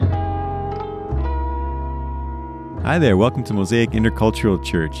Hi there, welcome to Mosaic Intercultural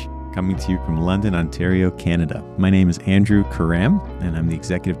Church, coming to you from London, Ontario, Canada. My name is Andrew Karam, and I'm the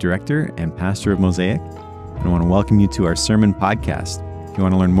Executive Director and Pastor of Mosaic. And I want to welcome you to our sermon podcast. If you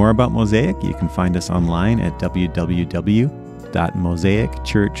want to learn more about Mosaic, you can find us online at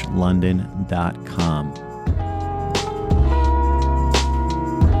www.mosaicchurchlondon.com.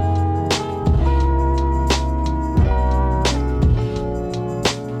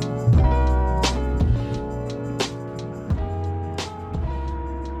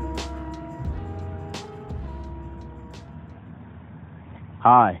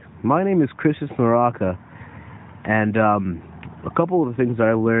 Hi, my name is Maraka, and a couple of the things that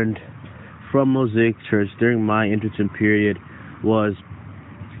I learned from Mosaic Church during my internship period was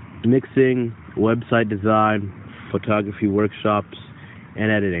mixing, website design, photography workshops,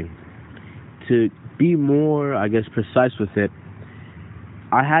 and editing. To be more, precise with it,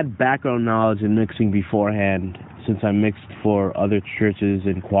 I had background knowledge in mixing beforehand since I mixed for other churches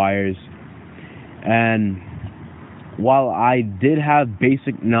and choirs, and while I did have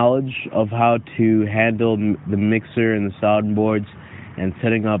basic knowledge of how to handle the mixer and the soundboards and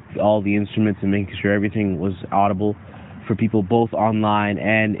setting up all the instruments and making sure everything was audible for people both online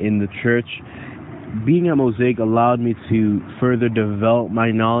and in the church, being at Mosaic allowed me to further develop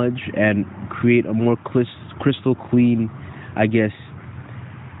my knowledge and create a more crystal clean, idea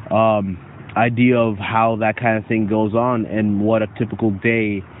of how that kind of thing goes on and what a typical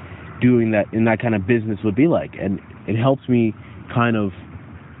day doing that in that kind of business would be like. And it helps me kind of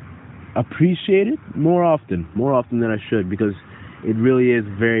appreciate it more often than I should, because it really is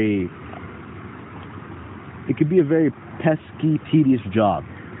it could be a very pesky, tedious job.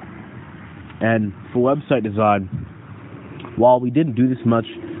 And for website design, while we didn't do this much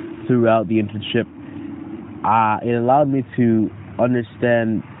throughout the internship, it allowed me to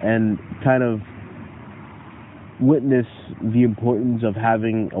understand and kind of witness the importance of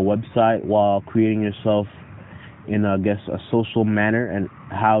having a website while creating yourself in, a social manner, and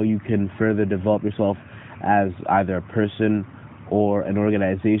how you can further develop yourself as either a person or an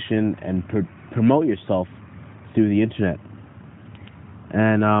organization and promote yourself through the internet.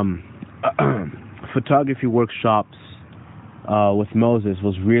 And photography workshops with Moses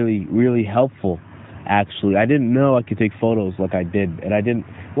was really, really helpful, actually. I didn't know I could take photos like I did, and I did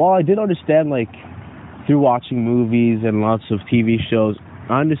understand, through watching movies and lots of TV shows,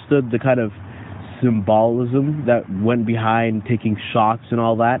 I understood the kind of symbolism that went behind taking shots and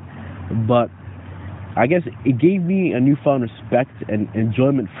all that, but I guess it gave me a newfound respect and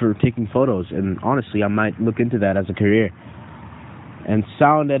enjoyment for taking photos, and honestly, I might look into that as a career. And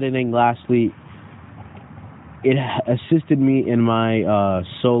sound editing, lastly, it assisted me in my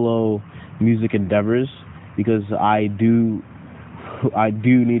solo music endeavors, because I do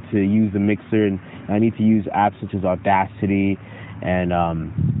need to use the mixer, and I need to use apps such as Audacity and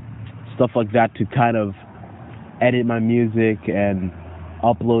stuff like that to kind of edit my music and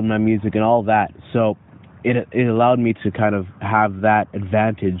upload my music and all that. So it allowed me to kind of have that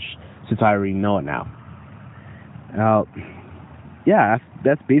advantage since I already know it now.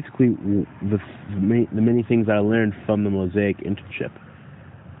 That's basically the many things I learned from the Mosaic internship.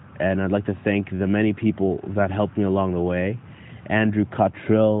 And I'd like to thank the many people that helped me along the way: Andrew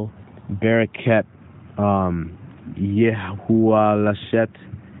Cottrell, Baraket, Yehua Lachette,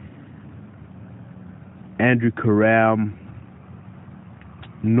 Andrew Karam,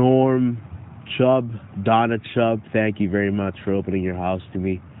 Norm Chubb, Donna Chubb. Thank you very much for opening your house to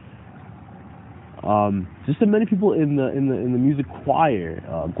me. Just the many people in the music choir: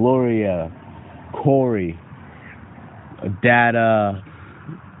 Gloria, Corey, Dada,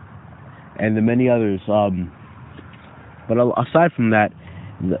 and the many others. But aside from that,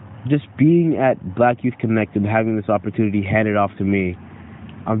 just being at Black Youth Connect and having this opportunity handed off to me,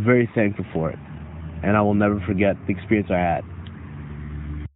 I'm very thankful for it, and I will never forget the experience I had.